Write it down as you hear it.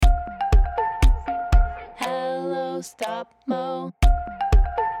Stop Mo.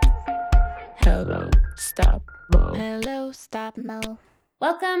 Hello, Stop Mo. Hello, Stop Mo.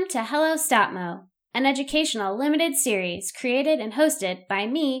 Welcome to Hello Stop Mo, an educational limited series created and hosted by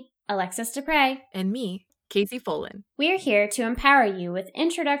me, Alexis Dupre. And me, Casey Folan. We are here to empower you with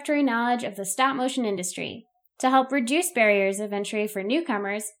introductory knowledge of the stop motion industry, to help reduce barriers of entry for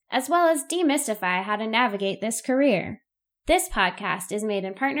newcomers, as well as demystify how to navigate this career. This podcast is made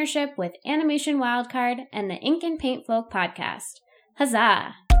in partnership with Animation Wildcard and the Ink and Paint Folk podcast.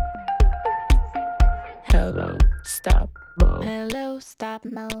 Huzzah! Hello, Stop Mo. Hello, Stop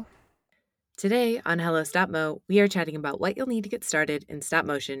Mo. Today on Hello Stop Mo, we are chatting about what you'll need to get started in stop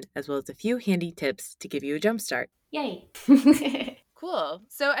motion, as well as a few handy tips to give you a jump start. Yay! Cool.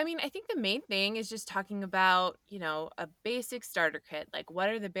 So, I think the main thing is just talking about, a basic starter kit. Like, what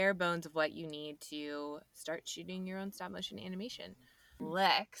are the bare bones of what you need to start shooting your own stop motion animation?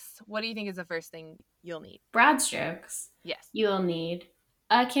 Lex, what do you think is the first thing you'll need? Broad strokes. Yes. You'll need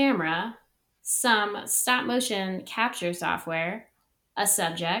a camera, some stop motion capture software, a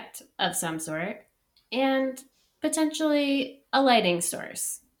subject of some sort, and potentially a lighting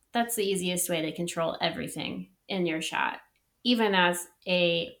source. That's the easiest way to control everything in your shot. Even as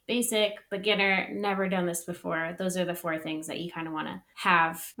a basic beginner, never done this before, those are the four things that you kind of want to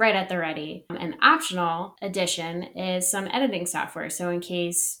have right at the ready. An optional addition is some editing software. So in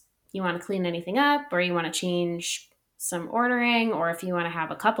case you want to clean anything up or you want to change some ordering, or if you want to have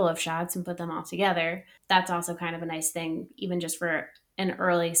a couple of shots and put them all together, that's also kind of a nice thing, even just for an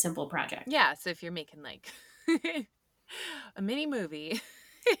early, simple project. Yeah, so if you're making like a mini movie.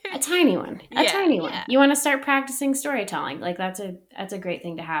 A tiny one. You want to start practicing storytelling. Like that's a great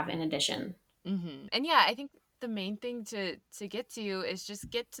thing to have in addition. Mm-hmm. And yeah, I think the main thing to get to is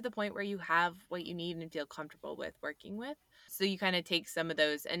just get to the point where you have what you need and feel comfortable with working with. So you kind of take some of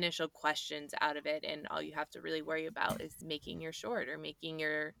those initial questions out of it, and all you have to really worry about is making your short or making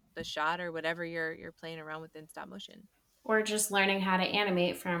the shot or whatever you're playing around with in stop motion. Or just learning how to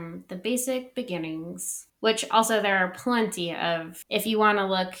animate from the basic beginnings, which also there are plenty of. If you want to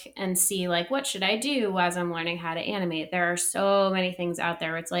look and see like, what should I do as I'm learning how to animate? There are so many things out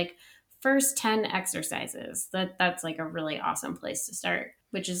there. It's like first 10 exercises. That's like a really awesome place to start,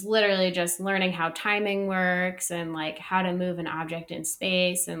 which is literally just learning how timing works and like how to move an object in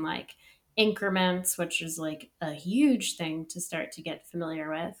space and like increments, which is like a huge thing to start to get familiar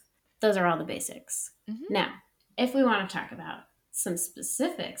with. Those are all the basics. Mm-hmm. Now, if we want to talk about some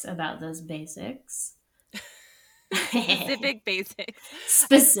specifics about those basics. Specific basics.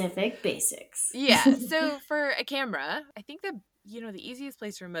 Yeah. So for a camera, I think the easiest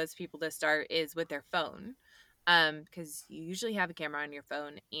place for most people to start is with their phone. Because you usually have a camera on your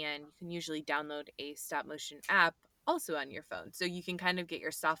phone, and you can usually download a stop motion app also on your phone. So you can kind of get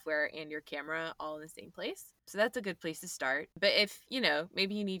your software and your camera all in the same place. So that's a good place to start. But if,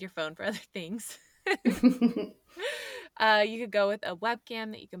 maybe you need your phone for other things. You could go with a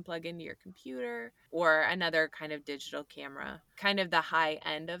webcam that you can plug into your computer, or another kind of digital camera. Kind of the high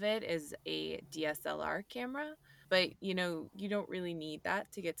end of it is a DSLR camera, but you don't really need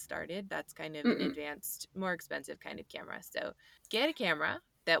that to get started. That's kind of an advanced, more expensive kind of camera. So get a camera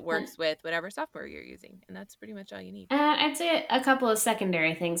that works with whatever software you're using, and that's pretty much all you need. I'd say a couple of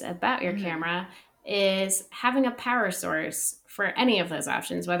secondary things about your camera is having a power source for any of those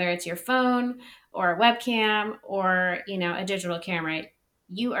options, whether it's your phone or a webcam or, a digital camera.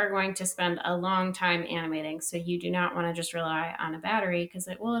 You are going to spend a long time animating, so you do not want to just rely on a battery because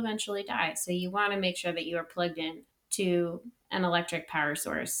it will eventually die. So you want to make sure that you are plugged in to an electric power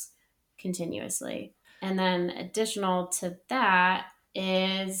source continuously. And then additional to that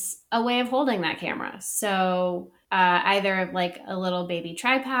is a way of holding that camera. So either like a little baby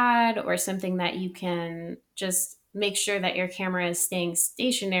tripod or something that you can just make sure that your camera is staying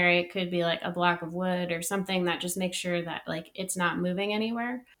stationary. It could be like a block of wood or something that just makes sure that like it's not moving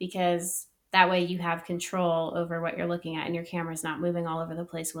anywhere, because that way you have control over what you're looking at and your camera's not moving all over the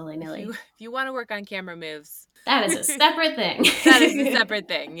place willy-nilly. If you want to work on camera moves, that is a separate thing. That is a separate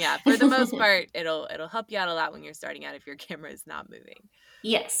thing. Yeah. For the most part, it'll help you out a lot when you're starting out if your camera is not moving.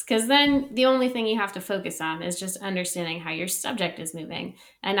 Yes, because then the only thing you have to focus on is just understanding how your subject is moving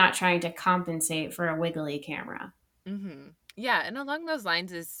and not trying to compensate for a wiggly camera. Mm-hmm. Yeah. And along those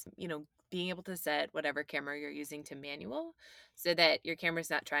lines is, being able to set whatever camera you're using to manual so that your camera's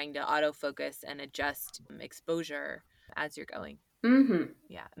not trying to autofocus and adjust exposure as you're going. Mm-hmm.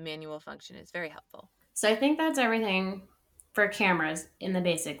 Yeah. Manual function is very helpful. So I think that's everything for cameras in the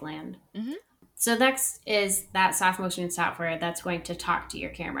basic land. Mm-hmm. So next is that soft motion software that's going to talk to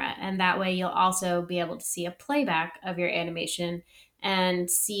your camera. And that way you'll also be able to see a playback of your animation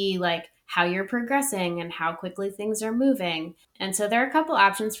and see like how you're progressing and how quickly things are moving. And so there are a couple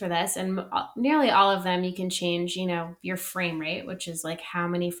options for this, and nearly all of them you can change, your frame rate, which is like how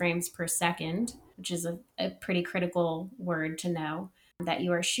many frames per second, which is a pretty critical word to know that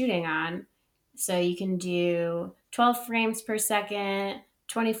you are shooting on. So you can do 12 frames per second,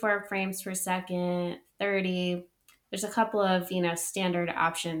 24 frames per second, 30. There's a couple of, standard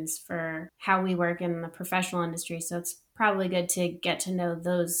options for how we work in the professional industry. So it's probably good to get to know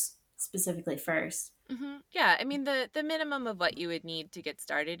those specifically first. Yeah, I mean the minimum of what you would need to get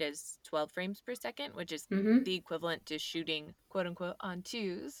started is 12 frames per second, which is Mm-hmm. the equivalent to shooting quote unquote on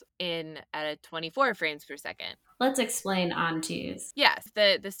twos in at a 24 frames per second. Let's explain on twos. Yes,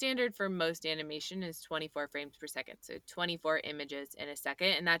 the standard for most animation is 24 frames per second, so 24 images in a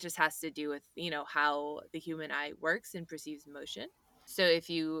second, and that just has to do with, how the human eye works and perceives motion. So if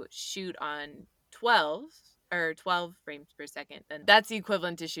you shoot on 12 frames per second, then that's the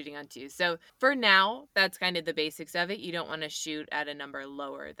equivalent to shooting on 2. So for now, that's kind of the basics of it. You don't want to shoot at a number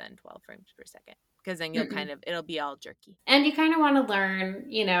lower than 12 frames per second because then you'll it'll be all jerky. And you kind of want to learn,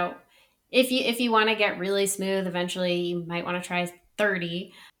 if you want to get really smooth, eventually you might want to try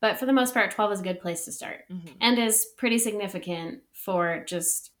 30, but for the most part 12 is a good place to start and is pretty significant for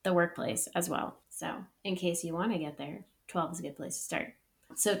just the workplace as well. So in case you want to get there, 12 is a good place to start.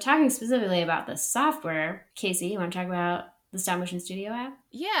 So talking specifically about the software, Casey, you want to talk about the Stop Motion Studio app?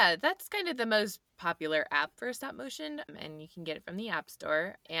 Yeah, that's kind of the most popular app for stop motion, and you can get it from the App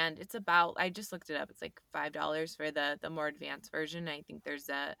Store. And it's about, I just looked it up, it's like $5 for the more advanced version. I think there's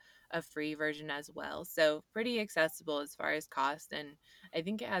a free version as well. So pretty accessible as far as cost, and I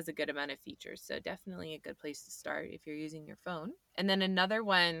think it has a good amount of features. So definitely a good place to start if you're using your phone. And then another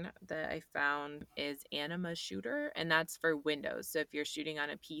one that I found is Anima Shooter, and that's for Windows. So if you're shooting on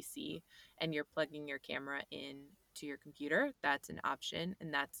a PC and you're plugging your camera in to your computer, that's an option.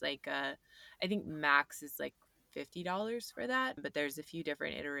 And that's like I think max is like $50 for that, but there's a few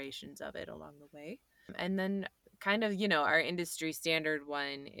different iterations of it along the way. And then kind of, our industry standard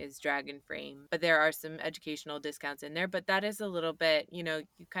one is Dragon Frame, but there are some educational discounts in there, but that is a little bit, you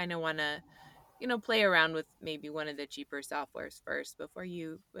kind of want to play around with maybe one of the cheaper softwares first before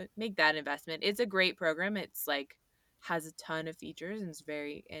you make that investment. It's a great program. It's like has a ton of features and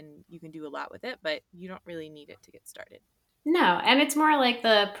and you can do a lot with it, but you don't really need it to get started. No, and it's more like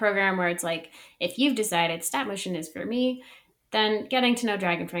the program where it's like, if you've decided stop motion is for me, then getting to know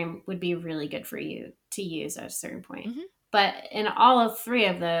Dragon Frame would be really good for you to use at a certain point. But in all of three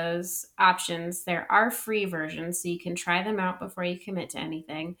of those options, there are free versions, so you can try them out before you commit to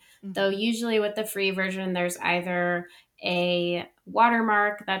anything. Though usually with the free version, there's either a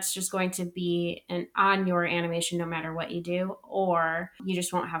watermark that's just going to be on your animation no matter what you do, or you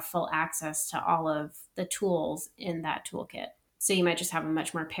just won't have full access to all of the tools in that toolkit. So you might just have a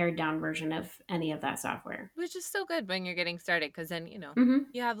much more pared down version of any of that software. Which is still good when you're getting started because then,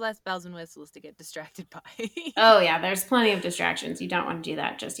 you have less bells and whistles to get distracted by. Oh, yeah, there's plenty of distractions. You don't want to do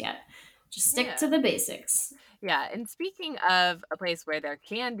that just yet. Just stick to the basics. Yeah, and speaking of a place where there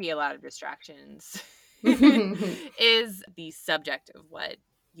can be a lot of distractions, is the subject of what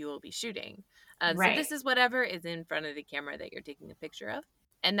you will be shooting. Right. So this is whatever is in front of the camera that you're taking a picture of.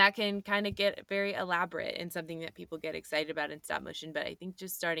 And that can kind of get very elaborate and something that people get excited about in stop motion. But I think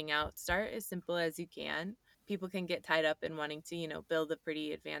just starting out, start as simple as you can. People can get tied up in wanting to, build a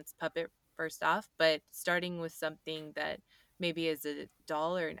pretty advanced puppet first off, but starting with something that maybe is a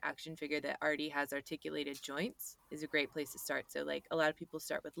doll or an action figure that already has articulated joints is a great place to start. So like a lot of people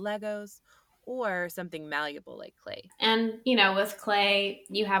start with Legos or something malleable like clay. And, with clay,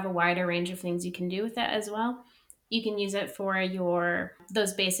 you have a wider range of things you can do with it as well. You can use it for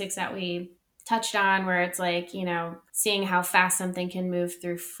those basics that we touched on, where it's like, seeing how fast something can move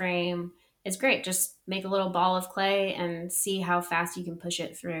through frame is great. Just make a little ball of clay and see how fast you can push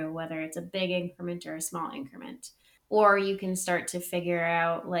it through, whether it's a big increment or a small increment. Or you can start to figure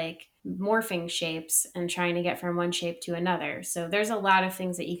out like morphing shapes and trying to get from one shape to another. So there's a lot of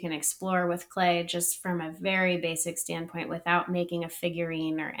things that you can explore with clay just from a very basic standpoint without making a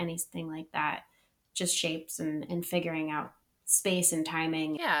figurine or anything like that. Just shapes and figuring out space and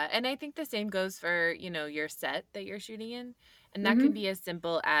timing. Yeah, and I think the same goes for, your set that you're shooting in. And that can be as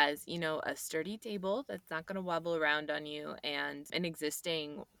simple as, a sturdy table that's not going to wobble around on you and an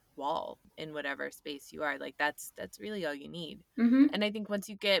existing wall in whatever space you are. Like that's really all you need. And I think once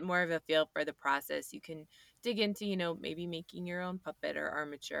you get more of a feel for the process, you can dig into, maybe making your own puppet or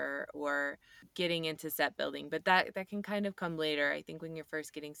armature or getting into set building. But that can kind of come later. I think when you're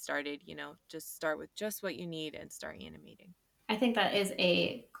first getting started, just start with just what you need and start animating. I think that is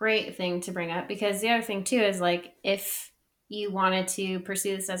a great thing to bring up, because the other thing too is like, if you wanted to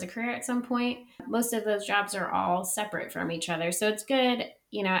pursue this as a career at some point, most of those jobs are all separate from each other. So it's good,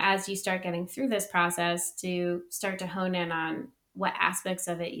 as you start getting through this process to start to hone in on what aspects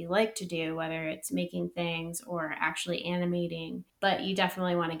of it you like to do, whether it's making things or actually animating. But you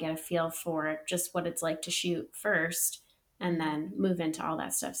definitely want to get a feel for just what it's like to shoot first and then move into all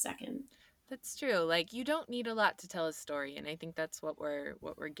that stuff second. That's true. Like, you don't need a lot to tell a story, and I think that's what we're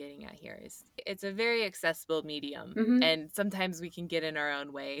getting at here. Is it's a very accessible medium, Mm-hmm. and sometimes we can get in our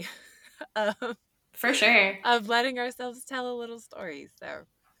own way of, For sure. of letting ourselves tell a little story. So,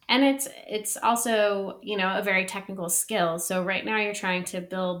 And it's also, a very technical skill. So right now you're trying to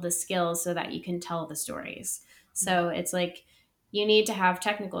build the skills so that you can tell the stories. So it's like you need to have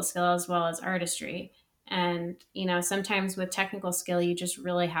technical skill as well as artistry. And, sometimes with technical skill, you just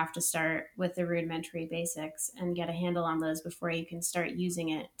really have to start with the rudimentary basics and get a handle on those before you can start using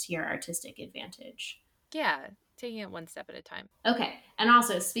it to your artistic advantage. yeah, taking it one step at a time. Okay. And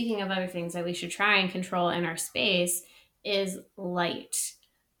also, speaking of other things that we should try and control in our space is light.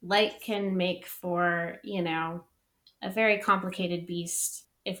 Light can make for, a very complicated beast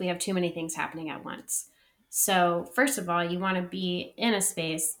if we have too many things happening at once. So, first of all, you want to be in a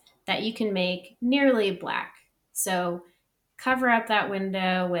space that you can make nearly black. So, cover up that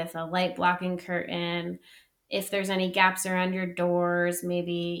window with a light blocking curtain. If there's any gaps around your doors,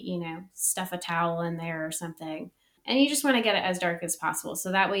 maybe, stuff a towel in there or something. And you just want to get it as dark as possible.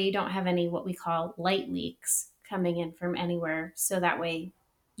 So that way you don't have any what we call light leaks coming in from anywhere. So that way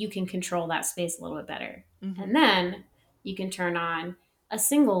you can control that space a little bit better. Mm-hmm. And then you can turn on a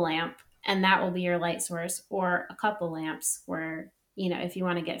single lamp, and that will be your light source, or a couple lamps where, if you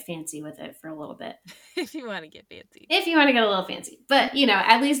want to get fancy with it for a little bit. If you want to get fancy. If you want to get a little fancy. But,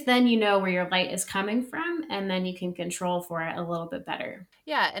 at least then you know where your light is coming from, and then you can control for it a little bit better.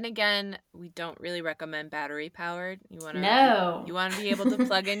 Yeah, and again, we don't really recommend battery powered. You want to No. you want to be able to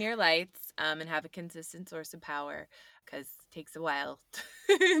plug in your lights and have a consistent source of power, because it takes a while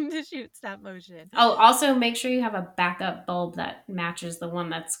to shoot stop motion. Oh, also make sure you have a backup bulb that matches the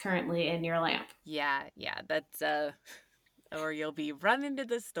one that's currently in your lamp. Yeah, that's or you'll be running to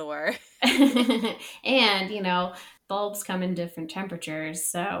the store. And, bulbs come in different temperatures.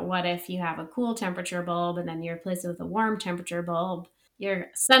 So what if you have a cool temperature bulb and then you replace it with a warm temperature bulb? You're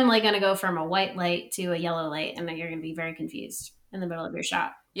suddenly going to go from a white light to a yellow light, and then you're going to be very confused in the middle of your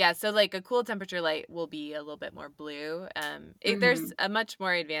shot. Yeah, so like a cool temperature light will be a little bit more blue. There's a much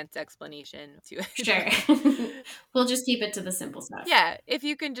more advanced explanation to it. Sure. We'll just keep it to the simple stuff. Yeah, if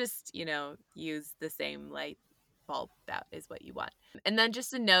you can just, use the same light bulb, that is what you want. And then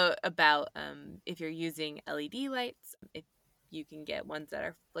just a note about if you're using LED lights, if you can get ones that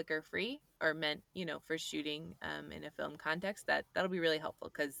are flicker free or meant, for shooting in a film context, that'll be really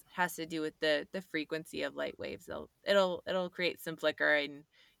helpful, because it has to do with the frequency of light waves. It'll create some flicker, and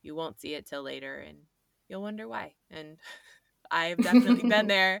you won't see it till later, and you'll wonder why. And I've definitely been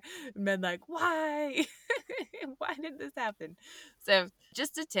there and been like, why? Why did this happen? So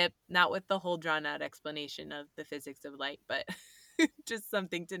just a tip, not with the whole drawn out explanation of the physics of light, but just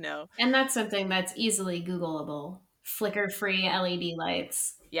something to know. And that's something that's easily Googleable. Flicker-free LED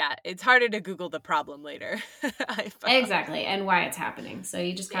lights. Yeah, it's harder to Google the problem later. Exactly, and why it's happening. So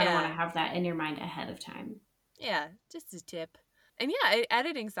you just kind of want to have that in your mind ahead of time. Yeah, just a tip. And yeah,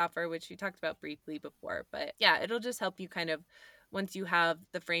 editing software, which we talked about briefly before, but yeah, it'll just help you kind of, once you have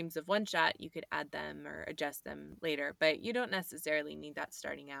the frames of one shot, you could add them or adjust them later, but you don't necessarily need that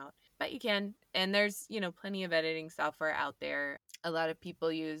starting out, but you can. And there's, plenty of editing software out there. A lot of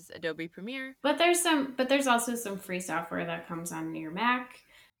people use Adobe Premiere. But there's also some free software that comes on your Mac.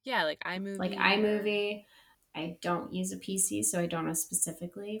 Yeah, like iMovie. I don't use a PC, so I don't know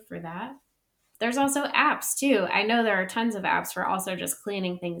specifically for that. There's also apps too. I know there are tons of apps for also just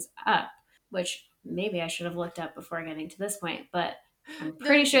cleaning things up, which maybe I should have looked up before getting to this point, but I'm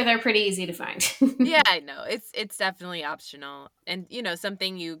pretty sure they're pretty easy to find. Yeah, I know. It's definitely optional, and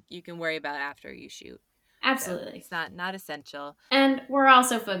something you can worry about after you shoot. Absolutely. So it's not essential. And we're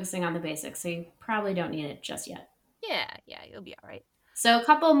also focusing on the basics, so you probably don't need it just yet. Yeah, you'll be all right. So a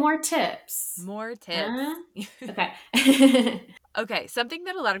couple more tips. More tips. Okay. Okay, something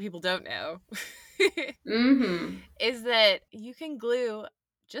that a lot of people don't know is that you can glue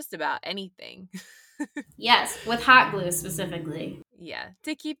just about anything. Yes, with hot glue specifically. Yeah,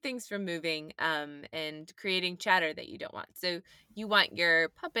 to keep things from moving and creating chatter that you don't want. So you want your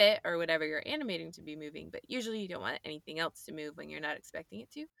puppet or whatever you're animating to be moving, but usually you don't want anything else to move when you're not expecting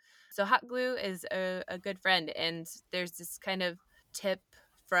it to. So hot glue is a good friend, and there's this kind of tip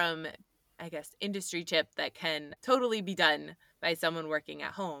from, I guess, industry tip that can totally be done by someone working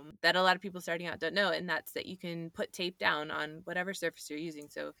at home that a lot of people starting out don't know, and that's that you can put tape down on whatever surface you're using.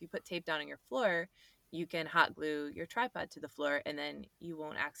 So if you put tape down on your floor, you can hot glue your tripod to the floor, and then you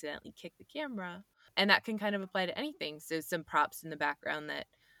won't accidentally kick the camera. And that can kind of apply to anything. So some props in the background that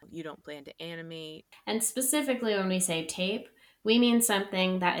you don't plan to animate. And specifically when we say tape, we mean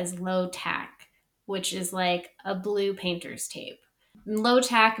something that is low tack, which is like a blue painter's tape. Low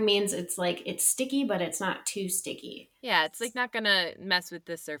tack means it's like it's sticky, but it's not too sticky. Yeah, it's like not gonna mess with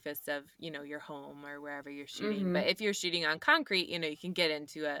the surface of, your home or wherever you're shooting. Mhm. But if you're shooting on concrete, you can get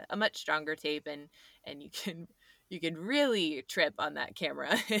into a much stronger tape, and you can really trip on that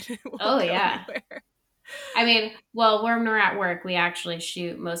camera. And it won't Oh, go yeah. anywhere. I mean, well, when we're at work, we actually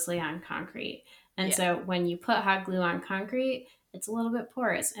shoot mostly on concrete. And Yeah. so when you put hot glue on concrete, it's a little bit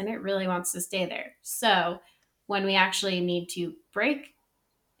porous and it really wants to stay there. So when we actually need to break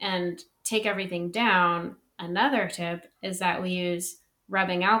and take everything down, another tip is that we use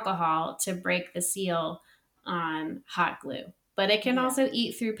rubbing alcohol to break the seal on hot glue. But it can Yeah. also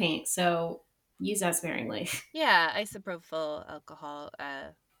eat through paint, so use that sparingly. Yeah, isopropyl alcohol,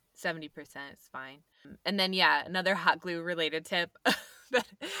 70% is fine. And then, another hot glue related tip.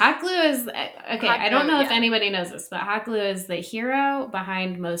 Hot glue is okay. Hot I don't glue, know if yeah. anybody knows this, but hot glue is the hero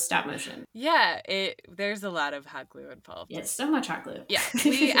behind most stop motion. Yeah, there's a lot of hot glue involved. It's so much hot glue. Yeah,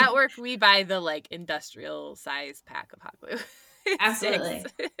 we at work we buy the like industrial size pack of hot glue. Absolutely.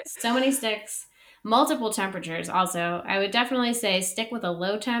 Sticks. So many sticks, multiple temperatures. Also, I would definitely say stick with a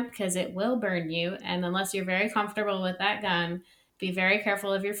low temp because it will burn you. And unless you're very comfortable with that gun, be very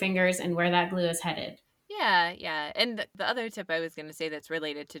careful of your fingers and where that glue is headed. Yeah. And the other tip I was going to say that's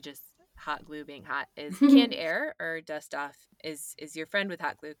related to just hot glue being hot is canned air or dust off is your friend with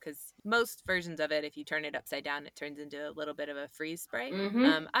hot glue, because most versions of it, if you turn it upside down, it turns into a little bit of a freeze spray.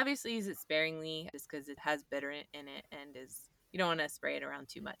 Mhm. Obviously use it sparingly just because it has bitter in it and you don't want to spray it around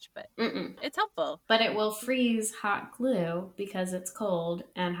too much, but it's helpful. But it will freeze hot glue because it's cold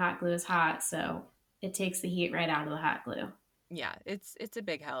and hot glue is hot, so it takes the heat right out of the hot glue. Yeah, it's a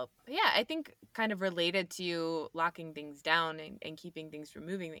big help. But yeah, I think kind of related to locking things down and keeping things from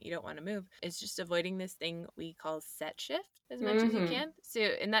moving that you don't want to move is just avoiding this thing we call set shift as much as you can. So,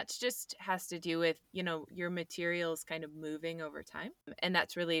 and that's just has to do with, your materials kind of moving over time. And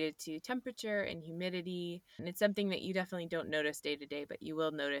that's related to temperature and humidity. And it's something that you definitely don't notice day to day, but you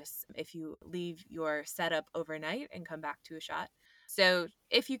will notice if you leave your setup overnight and come back to a shot. So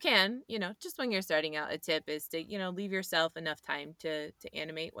if you can, just when you're starting out, a tip is to, leave yourself enough time to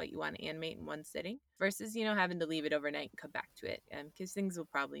animate what you want to animate in one sitting versus, having to leave it overnight and come back to it because things will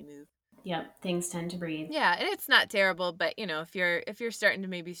probably move. Yep, things tend to breathe. Yeah, and it's not terrible, but, if you're starting to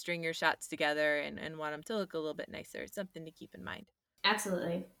maybe string your shots together and want them to look a little bit nicer, it's something to keep in mind.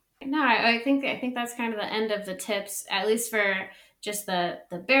 Absolutely. No, I think that's kind of the end of the tips, at least for just the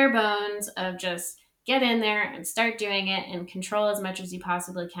bare bones of just get in there and start doing it and control as much as you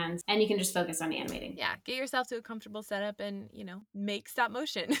possibly can. And you can just focus on animating. Yeah, get yourself to a comfortable setup and, make stop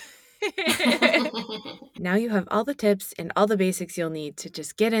motion. Now you have all the tips and all the basics you'll need to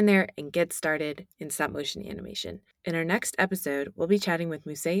just get in there and get started in stop motion animation. In our next episode, we'll be chatting with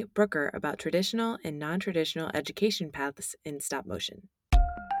Musée Brooker about traditional and non-traditional education paths in stop motion.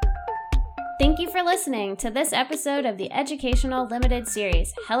 Thank you for listening to this episode of the educational limited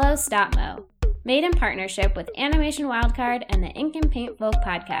series, Hello Stopmo, made in partnership with Animation Wildcard and the Ink and Paint Folk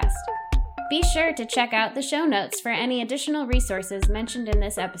podcast. Be sure to check out the show notes for any additional resources mentioned in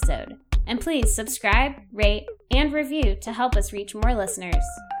this episode. And please subscribe, rate, and review to help us reach more listeners.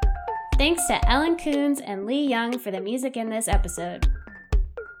 Thanks to Ellen Coons and Lee Young for the music in this episode.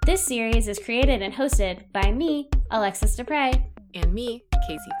 This series is created and hosted by me, Alexis Dupre. And me,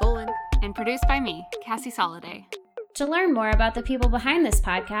 Casey Folan. And produced by me, Cassie Soliday. To learn more about the people behind this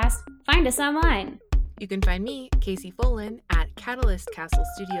podcast, find us online. You can find me, Casey Folan, at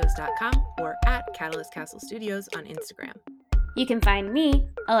CatalystCastleStudios.com or at Catalyst Castle Studios on Instagram. You can find me,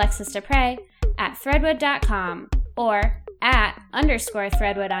 Alexis Dupre, at Threadwood.com or at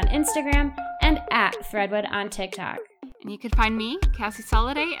 _Threadwood on Instagram and at Threadwood on TikTok. And you can find me, Cassie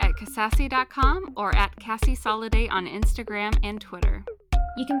Soliday, at Casassi.com or at Cassie Soliday on Instagram and Twitter.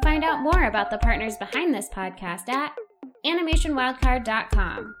 You can find out more about the partners behind this podcast at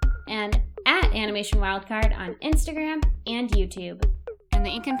AnimationWildcard.com and at Animation Wildcard on Instagram and YouTube. And the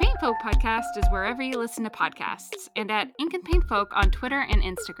Ink and Paint Folk podcast is wherever you listen to podcasts, and at Ink and Paint Folk on Twitter and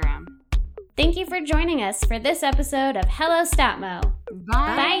Instagram. Thank you for joining us for this episode of Hello Stopmo.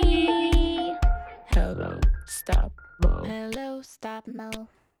 Bye. Bye. Hello Stopmo. Hello Stopmo.